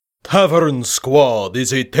Tavern Squad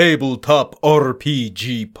is a tabletop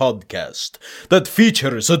RPG podcast that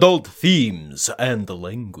features adult themes and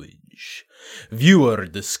language. Viewer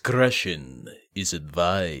discretion is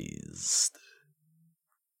advised.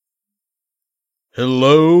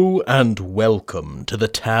 Hello and welcome to the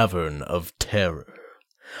Tavern of Terror.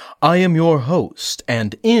 I am your host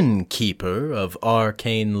and innkeeper of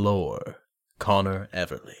arcane lore, Connor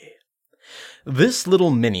Everly. This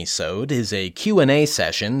little minisode is a Q&A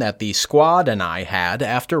session that the squad and I had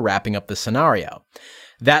after wrapping up the scenario.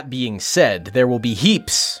 That being said, there will be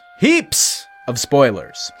heaps of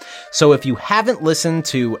spoilers. So if you haven't listened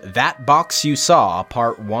to That Box You Saw,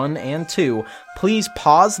 Part 1 and 2, please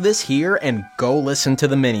pause this here and go listen to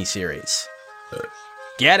the miniseries.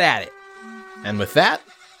 Get at it. And with that,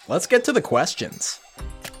 let's get to the questions.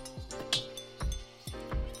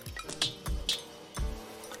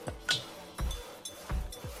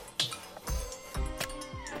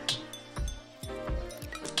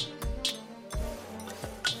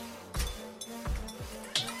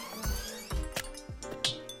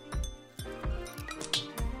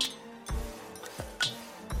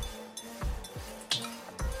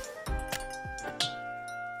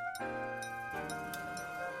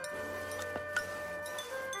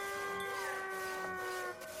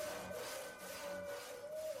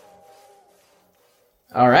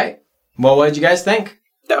 All right. Well, what did you guys think?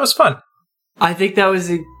 That was fun. I think that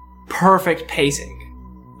was a perfect pacing.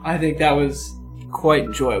 I think that was quite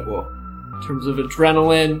enjoyable. In terms of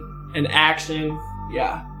adrenaline and action,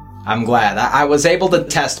 yeah. I'm glad. I was able to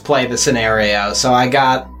test play the scenario, so I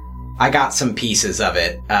got some pieces of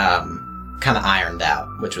it kind of ironed out,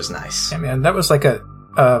 which was nice. Yeah, man, that was like a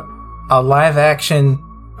live action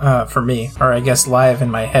for me, or I guess live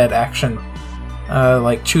in my head action,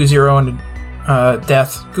 like choose your own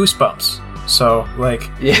death Goosebumps. So, like...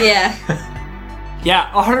 Yeah. Yeah,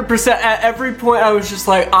 100%. At every point, I was just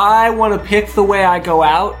like, I want to pick the way I go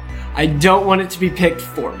out. I don't want it to be picked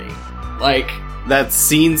for me. Like... That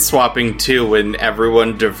scene swapping, too, when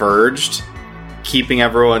everyone diverged, keeping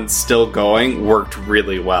everyone still going, worked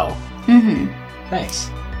really well. Mm-hmm. Thanks.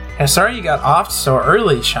 Yeah, sorry you got off so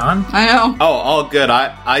early, Sean. I know. Oh, all good.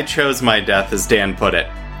 I chose my death, as Dan put it.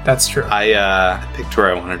 That's true. I picked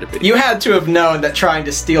where I wanted to be. You had to have known that trying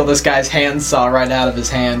to steal this guy's handsaw right out of his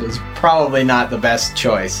hand was probably not the best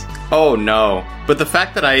choice. Oh, no. But the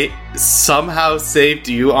fact that I somehow saved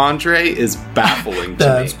you, Andre, is baffling to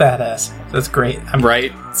That's me. badass. That's great.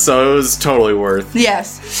 Right? So it was totally worth.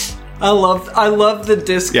 Yes. I love the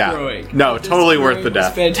disc throwing. No, totally worth the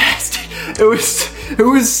death. Fantastic. It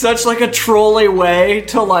was such like a trolley way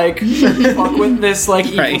to like fuck with this like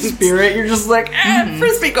evil spirit. You're just like,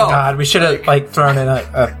 frisbee golf. God, we should have like thrown in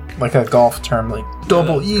a golf term like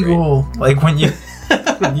double eagle. Great. Like when you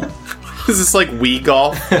Is this like Wii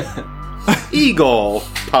golf? Eagle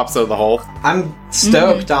pops out of the hole. I'm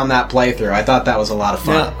stoked on that playthrough. I thought that was a lot of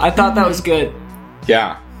fun. Yeah, I thought that was good.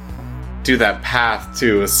 Yeah. Dude, that path,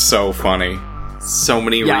 too, is so funny. So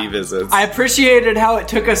many revisits. I appreciated how it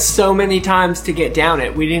took us so many times to get down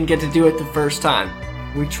it. We didn't get to do it the first time.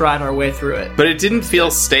 We tried our way through it. But it didn't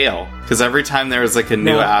feel stale, because every time there was like a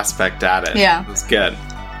new aspect at it. Yeah. It was good.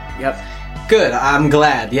 Yep. Good, I'm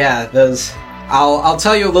glad. Yeah, those... I'll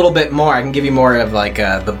tell you a little bit more. I can give you more of like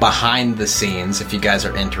the behind the scenes if you guys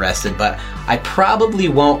are interested, but I probably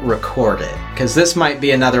won't record it because this might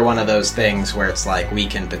be another one of those things where it's like we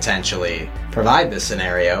can potentially provide this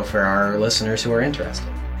scenario for our listeners who are interested.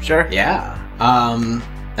 Sure. Yeah.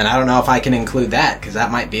 And I don't know if I can include that because that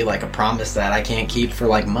might be like a promise that I can't keep for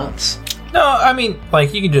like months. No, I mean,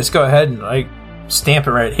 like you can just go ahead and like stamp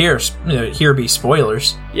it right here. Here be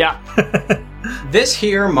spoilers. Yeah. This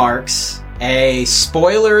here marks a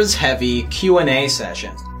spoilers-heavy Q&A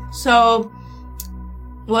session. So,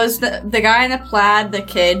 was the guy in the plaid the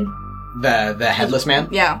kid? The headless man?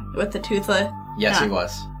 Yeah, with the toothless. Yes, he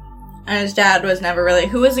was. And his dad was never really.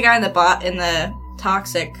 Who was the guy in the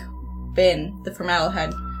toxic bin, the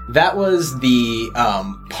formaldehyde? That was the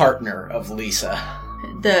partner of Lisa.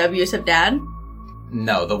 The abusive dad?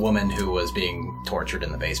 No, the woman who was being tortured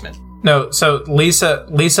in the basement. No, so Lisa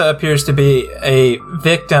appears to be a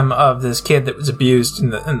victim of this kid that was abused in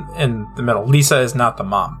the middle. Lisa is not the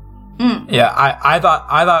mom. Mm. Yeah, I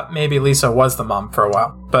thought maybe Lisa was the mom for a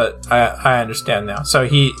while, but I understand now. So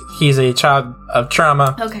he's a child of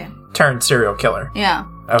trauma. Okay. Turned serial killer. Yeah.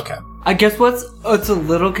 Okay. I guess what's a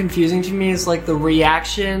little confusing to me is like the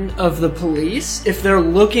reaction of the police. If they're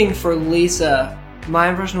looking for Lisa, my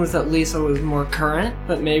impression was that Lisa was more current,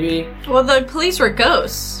 but maybe... Well, the police were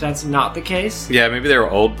ghosts. That's not the case? Yeah, maybe they were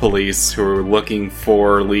old police who were looking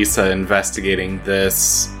for Lisa investigating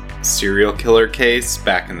this serial killer case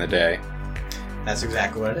back in the day. That's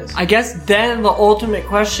exactly what it is. I guess then the ultimate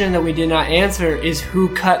question that we did not answer is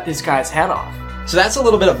who cut this guy's head off. So that's a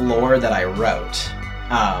little bit of lore that I wrote.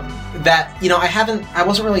 That, I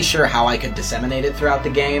wasn't really sure how I could disseminate it throughout the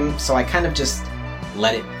game, so I kind of just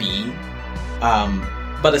let it be.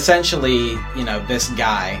 But essentially, this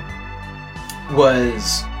guy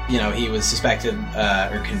was, he was suspected,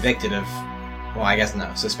 or convicted of, well, I guess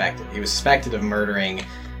no, suspected. He was suspected of murdering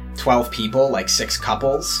 12 people, like 6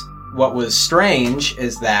 couples. What was strange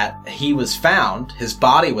is that his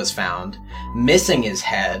body was found, missing his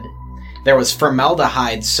head. There was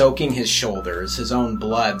formaldehyde soaking his shoulders, his own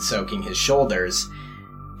blood soaking his shoulders.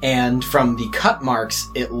 And from the cut marks,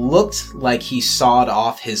 it looked like he sawed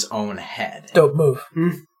off his own head. Dope move.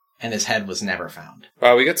 And his head was never found.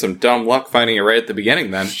 Wow, we got some dumb luck finding it right at the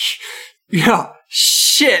beginning then. Yeah,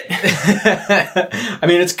 shit. I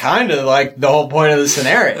mean, it's kind of like the whole point of the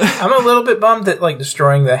scenario. I'm a little bit bummed that,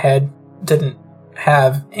 destroying the head didn't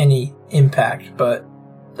have any impact, but,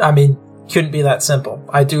 I mean, couldn't be that simple.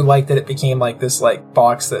 I do like that it became, this,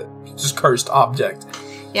 box that just cursed object.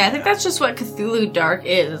 Yeah, I think that's just what Cthulhu Dark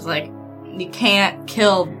is. You can't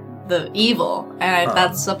kill the evil, and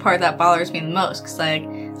that's the part that bothers me the most,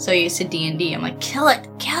 because, so used to D&D, I'm like, kill it!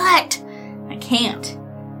 I can't.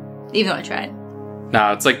 Even though I tried.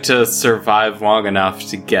 No, it's to survive long enough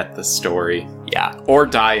to get the story. Yeah. Or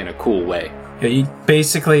die in a cool way. Yeah,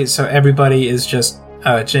 so everybody is just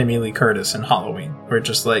Jamie Lee Curtis in Halloween. We're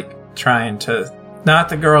just, trying to... Not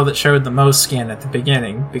the girl that showed the most skin at the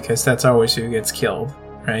beginning, because that's always who gets killed,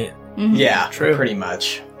 right? Mm-hmm. Yeah, true. Pretty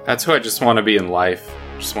much. That's who I just want to be in life.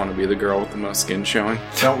 Just want to be the girl with the most skin showing.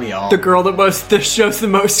 Don't we all? The girl that shows the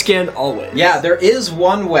most skin always. Yeah, there is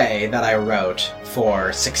one way that I wrote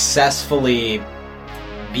for successfully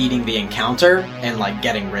beating the encounter and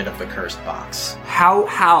getting rid of the cursed box.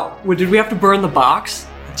 How? Did we have to burn the box?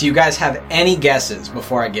 Do you guys have any guesses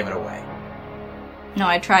before I give it away? No,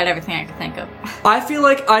 I tried everything I could think of. I feel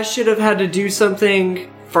like I should have had to do something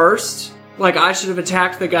first. I should have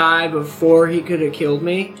attacked the guy before he could have killed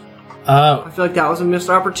me. I feel like that was a missed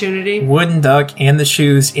opportunity. Wooden duck and the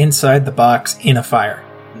shoes inside the box in a fire.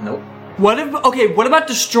 Nope. What about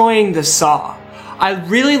destroying the saw? I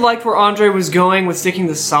really liked where Andre was going with sticking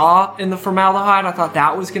the saw in the formaldehyde. I thought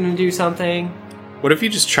that was going to do something. What if you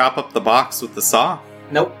just chop up the box with the saw?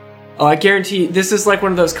 Nope. Oh, I guarantee this is one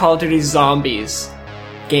of those Call of Duty zombies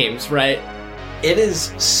games, right? It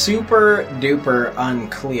is super duper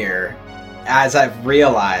unclear, as I've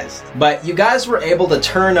realized, but you guys were able to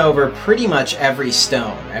turn over pretty much every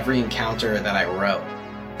stone, every encounter that I wrote.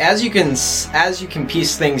 As you can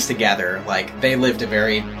piece things together, they lived a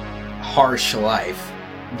very harsh life.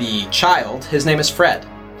 The child, his name is Fred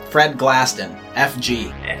Glaston,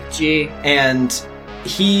 FG. FG. And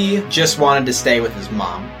he just wanted to stay with his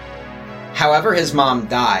mom. However, his mom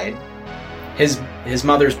died. His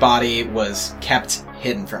mother's body was kept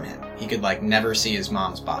hidden from him. He could, never see his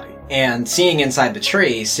mom's body. And seeing inside the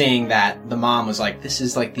tree, seeing that the mom was this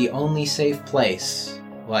is, the only safe place.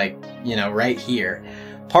 Right here.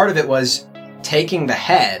 Part of it was taking the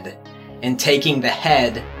head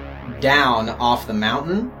down off the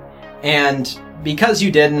mountain. And because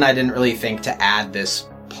you didn't, I didn't really think to add this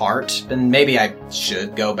part. Then maybe I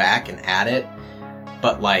should go back and add it.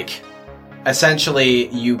 But, essentially,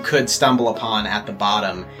 you could stumble upon at the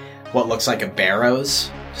bottom what looks like a barrows.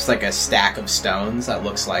 Just a stack of stones that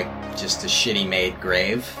looks like just a shitty made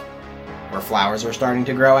grave where flowers are starting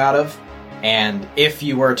to grow out of. And if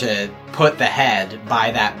you were to put the head by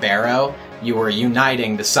that barrow, you were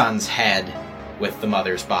uniting the son's head with the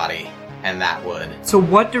mother's body, and that would... So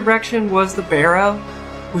what direction was the barrow?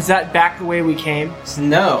 Was that back the way we came?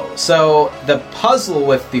 No. So the puzzle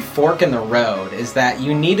with the fork in the road is that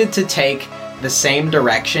you needed to take the same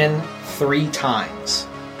direction 3 times.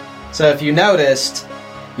 So if you noticed,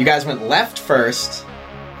 you guys went left first,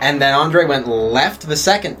 and then Andre went left the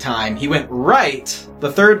second time. He went right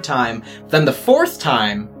the third time. Then the 4th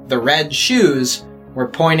time, the red shoes were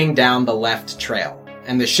pointing down the left trail.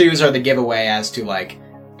 And the shoes are the giveaway as to,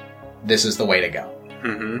 this is the way to go.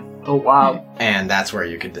 Mm-hmm. Oh, wow. And that's where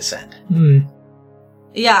you could descend.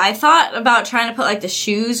 Yeah, I thought about trying to put, the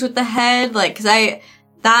shoes with the head, because the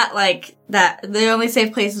only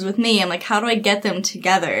safe places with me. I'm how do I get them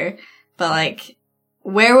together? But,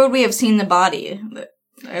 where would we have seen the body?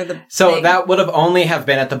 Or the So thing? that would have only have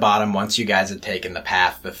been at the bottom once you guys had taken the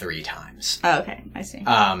path the 3 times. Oh, okay, I see.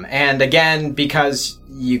 And again, because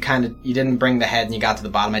you didn't bring the head and you got to the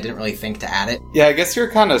bottom, I didn't really think to add it. Yeah, I guess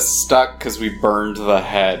you're kind of stuck because we burned the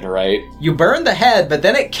head, right? You burned the head, but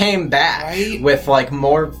then it came back Right. with, like,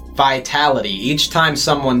 more vitality. Each time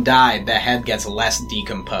someone died, the head gets less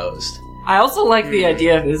decomposed. I also like the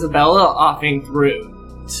idea of Isabella offing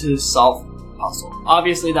through to solve the puzzle.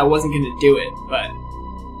 Obviously, that wasn't going to do it, but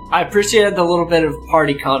I appreciated the little bit of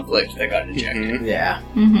party conflict that got injected. Yeah.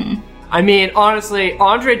 Mm-hmm. I mean, honestly,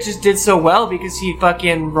 Andre just did so well because he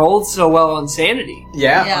fucking rolled so well on sanity.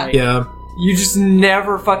 Yeah. Yeah. Like, Yeah. You just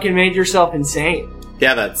never fucking made yourself insane.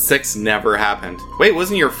 Yeah, that 6 never happened. Wait,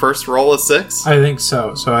 wasn't your first roll a 6? I think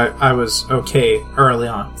so. So I was okay early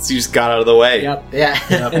on. So you just got out of the way. Yep. Yeah.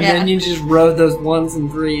 And Yeah. then you just rode those 1s and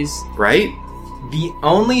 3s. Right? The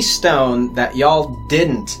only stone that y'all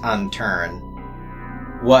didn't unturn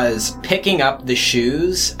was picking up the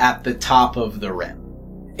shoes at the top of the rim.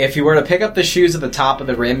 If you were to pick up the shoes at the top of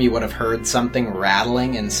the rim, you would have heard something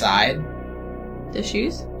rattling inside. The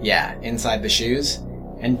shoes? Yeah, inside the shoes.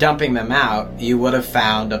 And dumping them out, you would have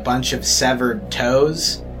found a bunch of severed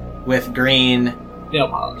toes with green Nail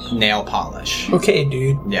polish. nail polish. Okay,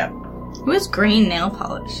 dude. Yeah. Who has green nail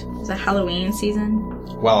polish? Is it Halloween season?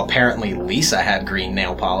 Well, apparently Lisa had green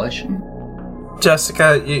nail polish.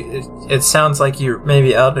 Jessica, it sounds like you're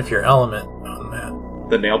maybe out of your element on that.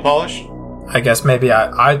 The nail polish? I guess maybe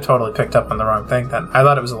I totally picked up on the wrong thing then. I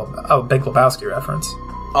thought it was a Big Lebowski reference.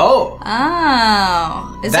 Oh!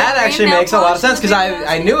 Oh. Is That green actually nail makes a lot of polish sense, the because Big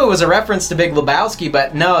I Lebowski? knew it was a reference to Big Lebowski,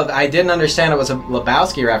 but no, I didn't understand it was a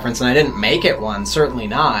Lebowski reference, and I didn't make it one, certainly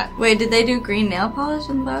not. Wait, did they do green nail polish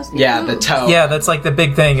in Lebowski? Yeah, Ooh. the toe Yeah, that's like the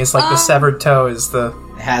big thing. Is like the severed toe is the.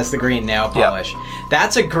 has the green nail polish.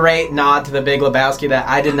 That's a great nod to the Big Lebowski that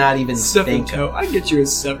I did not even Severed think toe. of. I get you a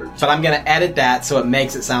severed toe. But I'm gonna edit that so it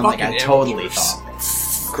makes it sound like I Fucking totally amateurs. thought of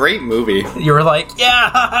it. Great movie. You were like,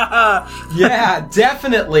 yeah. Yeah,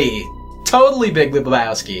 definitely. Totally Big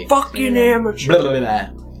Lebowski. Fucking amateur. Blah, blah, blah.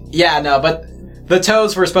 Yeah, no, but the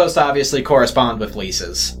toes were supposed to obviously correspond with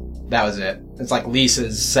Lisa's. That was it. It's like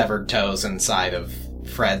Lisa's severed toes inside of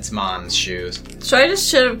Fred's mom's shoes. So I just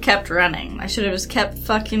should have kept running. I should have just kept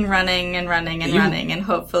fucking running and running and running, and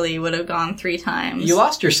hopefully would have gone 3 times. You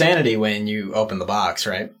lost your sanity when you opened the box,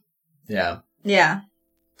 right? Yeah. Yeah.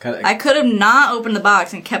 I could have not opened the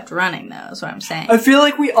box and kept running, though, is what I'm saying. I feel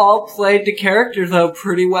like we all played the character, though,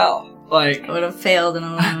 pretty well. Like, I would have failed and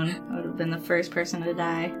alone. I would have been the first person to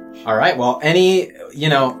die. All right. Well, any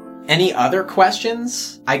other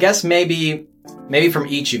questions? I guess maybe from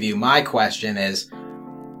each of you. My question is,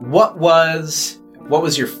 what was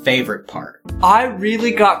your favorite part? I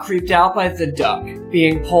really got creeped out by the duck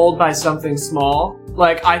being pulled by something small.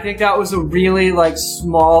 Like, I think that was a really, like,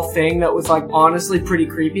 small thing that was, like, honestly pretty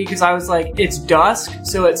creepy, because I was like, it's dusk,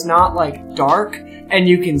 so it's not, like, dark, and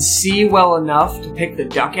you can see well enough to pick the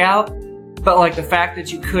duck out, but, like, the fact that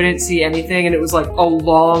you couldn't see anything, and it was, like, a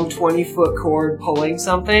long 20-foot cord pulling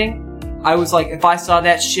something, I was like, if I saw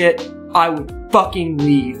that shit, I would fucking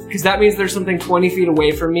leave, because that means there's something 20 feet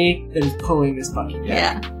away from me that is pulling this fucking duck.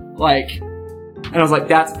 Yeah. Like, and I was like,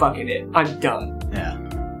 that's fucking it. I'm done. Yeah.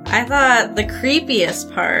 I thought the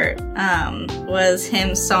creepiest part was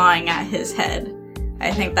him sawing at his head.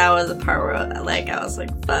 I think that was the part where, like, I was like,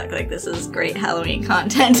 fuck, like, this is great Halloween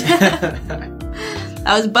content.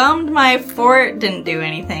 I was bummed my fort didn't do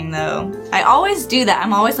anything, though. I always do that.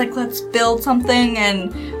 I'm always like, let's build something,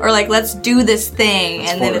 or like, let's do this thing,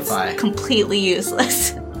 and then fortify. it's completely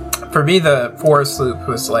useless. For me, the forest loop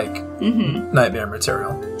was like nightmare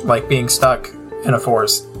material. Like being stuck in a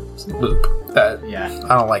forest loop. That Yeah.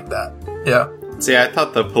 I don't like that. Yeah. See, I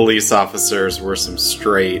thought the police officers were some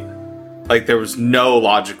straight... Like, there was no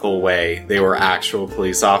logical way they were actual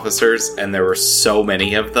police officers, and there were so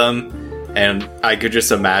many of them, and I could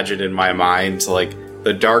just imagine in my mind, like,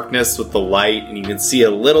 the darkness with the light, and you can see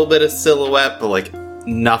a little bit of silhouette, but, like,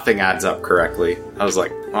 nothing adds up correctly. I was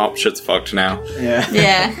like, oh, shit's fucked now. Yeah.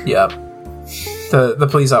 Yeah. Yeah. The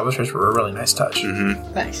police officers were a really nice touch.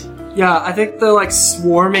 Nice. Yeah, I think the, like,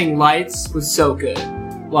 swarming lights was so good.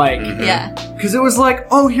 Like, Yeah. because it was like,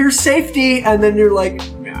 oh, here's safety, and then you're like,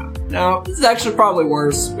 no, this is actually probably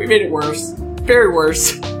worse. We made it worse. Very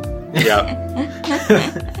worse. Yeah.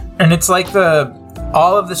 And it's like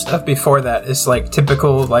all of the stuff before that is like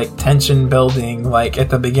typical like tension building, like at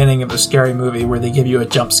the beginning of a scary movie where they give you a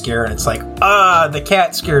jump scare and it's like, the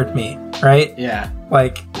cat scared me, right? Yeah.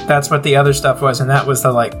 Like that's what the other stuff was, and that was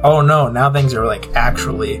the like, oh no, now things are like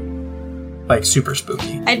actually like super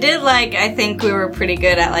spooky. I think we were pretty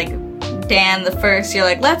good at, like, Dan, the first, you're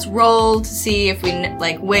like, let's roll to see if we,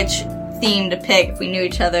 like, which theme to pick, if we knew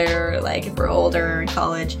each other, or, like, if we're older or in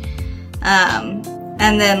college. And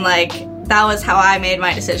then, like, that was how I made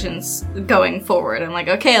my decisions going forward. I'm like,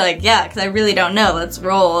 okay, like, yeah, because I really don't know. Let's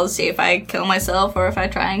roll, see if I kill myself or if I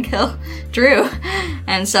try and kill Drew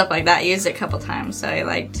and stuff like that. I used it a couple times, so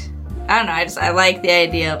I don't know, I like the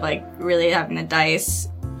idea of, like, really having the dice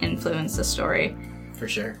influence the story. For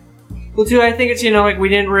sure. Well, too, I think it's, like,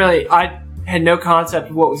 I had no concept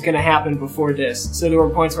of what was going to happen before this, so there were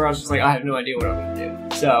points where I was just like, I have no idea what I'm going to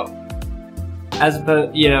do. So, I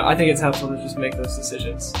think it's helpful to just make those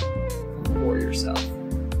decisions for yourself.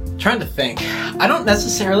 Trying to think. I don't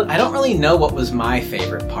really know what was my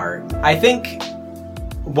favorite part. I think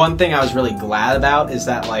one thing I was really glad about is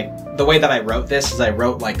that, like, the way that I wrote this is I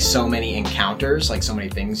wrote, like, so many encounters, like, so many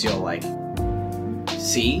things you'll, like,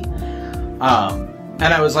 see.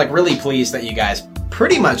 And I was, like, really pleased that you guys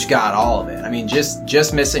pretty much got all of it. I mean,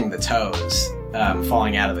 just missing the toes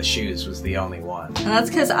falling out of the shoes was the only one. And that's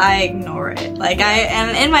because I ignore it. Like,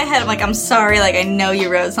 and in my head, I'm like, I'm sorry, like, I know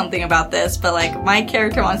you wrote something about this, but, like, my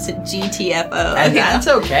character wants to GTFO. And that's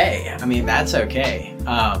okay. I mean, that's okay.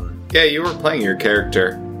 Yeah, you were playing your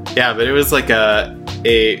character. Yeah, but it was like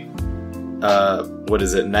what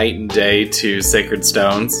is it, Night and Day to Sacred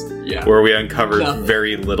Stones, where we uncovered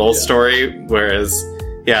very little story, whereas,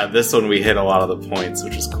 this one we hit a lot of the points,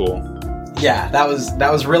 which was cool. Yeah, that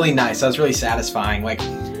was really nice. That was really satisfying. Like,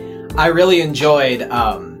 I really enjoyed,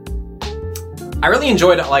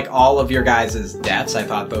 like, all of your guys' deaths. I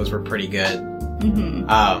thought those were pretty good. Mm-hmm.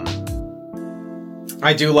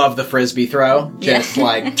 I do love the frisbee throw, just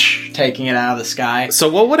like taking it out of the sky. So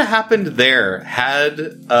what would have happened there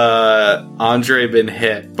had Andre been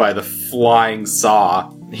hit by the flying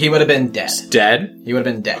saw? He would have been dead. Dead? He would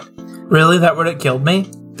have been dead. Really? That would have killed me?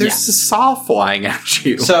 There's a saw flying at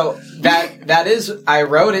you. So that is, I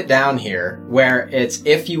wrote it down here, where it's,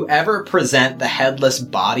 if you ever present the headless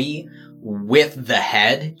body with the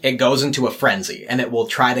head, it goes into a frenzy, and it will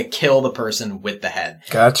try to kill the person with the head.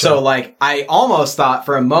 Gotcha. So, like, I almost thought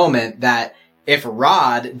for a moment that if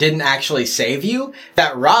Rod didn't actually save you,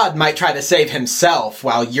 that Rod might try to save himself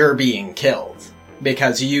while you're being killed.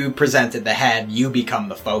 Because you presented the head, you become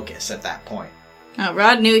the focus at that point.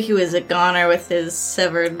 Rod knew he was a goner with his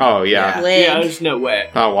severed leg. Yeah, there's no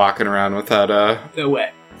way. Not walking around without no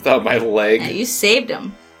way. Without my leg. Yeah, you saved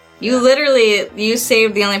him. You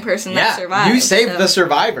saved the only person that survived. You saved the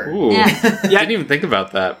survivor. Ooh. Yeah. I didn't even think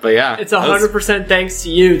about that, but yeah. It's 100% thanks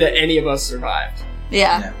to you that any of us survived.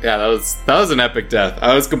 Yeah. Yeah, that was an epic death.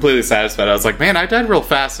 I was completely satisfied. I was like, man, I died real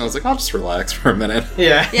fast, and I was like, I'll just relax for a minute.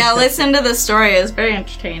 Yeah. Yeah, listen to the story. It was very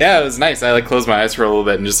entertaining. Yeah, it was nice. I, like, closed my eyes for a little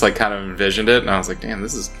bit and just, like, kind of envisioned it, and I was like, damn,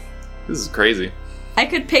 this is crazy. I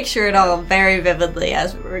could picture it all very vividly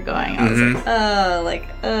as we were going. I was like,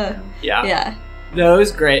 Yeah. No, it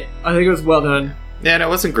was great. I think it was well done. Yeah, and it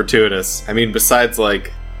wasn't gratuitous. I mean, besides,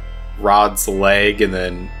 like, Rod's leg and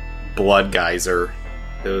then Blood Geyser,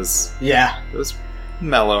 it was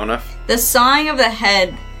mellow enough. The sawing of the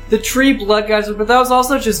head. The tree blood geyser, but that was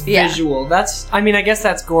also just visual. I guess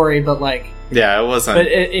that's gory, but, like... Yeah, it wasn't... But,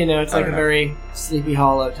 it's like a very Sleepy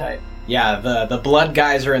Hollow type. Yeah, the blood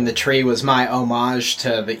geyser in the tree was my homage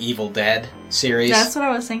to the Evil Dead series. That's what I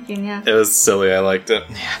was thinking, yeah. It was silly, I liked it.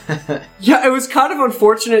 Yeah, it was kind of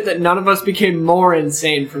unfortunate that none of us became more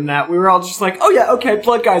insane from that. We were all just like, oh yeah, okay,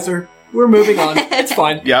 blood geyser. We're moving on. It's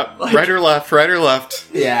fine. Yep. Like, right or left.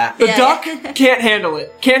 Yeah. The duck can't handle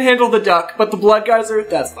it. Can't handle the duck, but the blood geyser,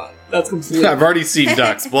 that's fine. That's completely I've already seen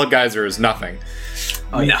ducks. Blood geyser is nothing.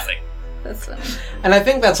 Nothing. That's funny. And I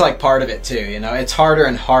think that's, like, part of it, too, It's harder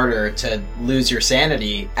and harder to lose your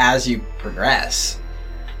sanity as you progress.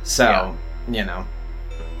 So,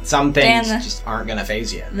 some things just aren't gonna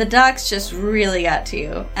phase you. The ducks just really got to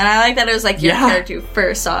you. And I like that it was, like, your character who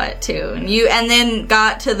first saw it, too. And then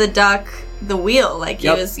got to the duck, the wheel. Like,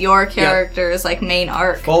 it was your character's, like, main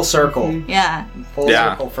arc. Full circle. Mm-hmm. Yeah. Full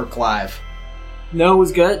circle for Clive. No, it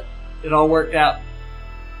was good. It all worked out.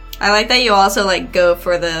 I like that you also, like, go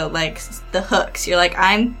for the hooks. You're like,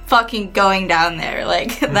 I'm fucking going down there.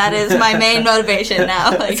 Like, that is my main motivation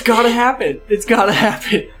now. Like, it's gotta happen. It's gotta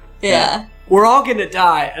happen. Yeah. We're all gonna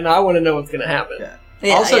die, and I want to know what's gonna happen.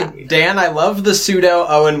 Yeah, also, Dan, I love the pseudo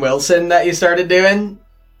Owen Wilson that you started doing.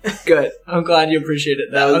 Good. I'm glad you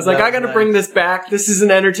appreciated that. I was like, I gotta bring this back. This is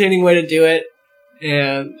an entertaining way to do it,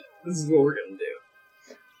 and this is what we're gonna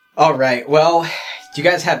do. All right. Well, do you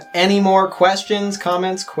guys have any more questions,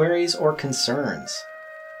 comments, queries, or concerns?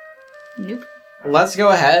 Nope. Let's go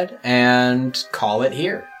ahead and call it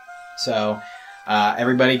here. So,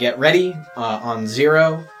 everybody get ready on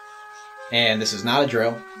 0. And this is not a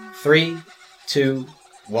drill. 3, 2,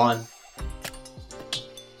 1.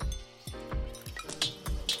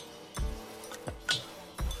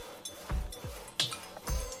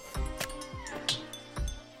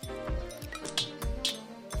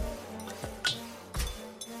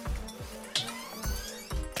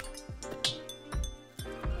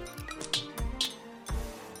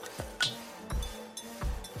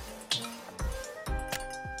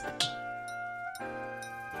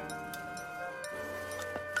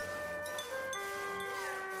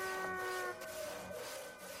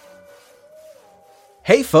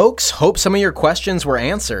 Hey folks, hope some of your questions were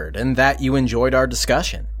answered and that you enjoyed our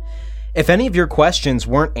discussion. If any of your questions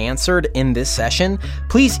weren't answered in this session,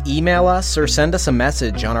 please email us or send us a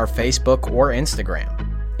message on our Facebook or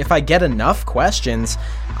Instagram. If I get enough questions,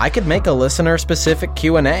 I could make a listener-specific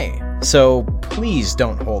Q&A, so please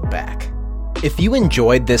don't hold back. If you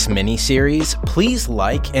enjoyed this mini-series, please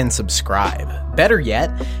like and subscribe. Better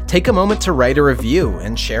yet, take a moment to write a review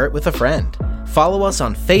and share it with a friend. Follow us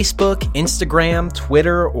on Facebook, Instagram,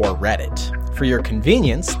 Twitter, or Reddit. For your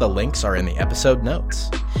convenience, the links are in the episode notes.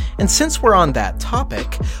 And since we're on that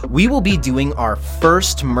topic, we will be doing our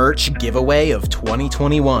first merch giveaway of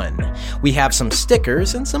 2021. We have some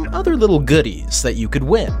stickers and some other little goodies that you could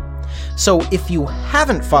win. So if you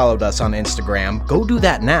haven't followed us on Instagram, go do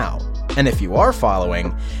that now. And if you are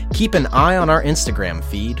following, keep an eye on our Instagram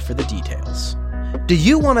feed for the details. Do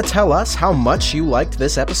you want to tell us how much you liked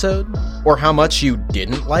this episode? Or how much you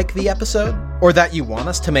didn't like the episode? Or that you want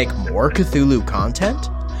us to make more Cthulhu content?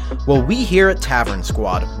 Well, we here at Tavern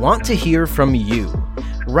Squad want to hear from you.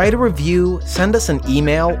 Write a review, send us an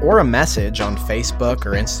email or a message on Facebook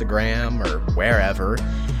or Instagram or wherever,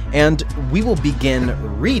 and we will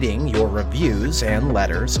begin reading your reviews and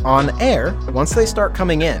letters on air once they start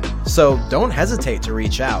coming in, so don't hesitate to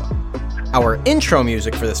reach out. Our intro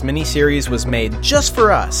music for this mini-series was made just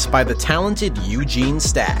for us by the talented Eugene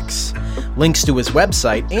Stacks. Links to his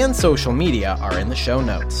website and social media are in the show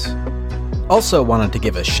notes. Also wanted to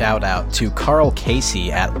give a shout out to Carl Casey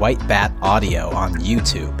at White Bat Audio on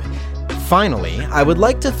YouTube. Finally, I would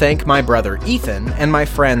like to thank my brother Ethan and my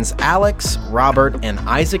friends Alex, Robert, and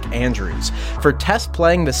Isaac Andrews for test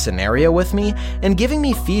playing the scenario with me and giving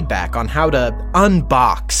me feedback on how to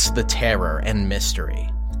unbox the terror and mystery.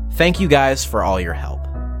 Thank you guys for all your help.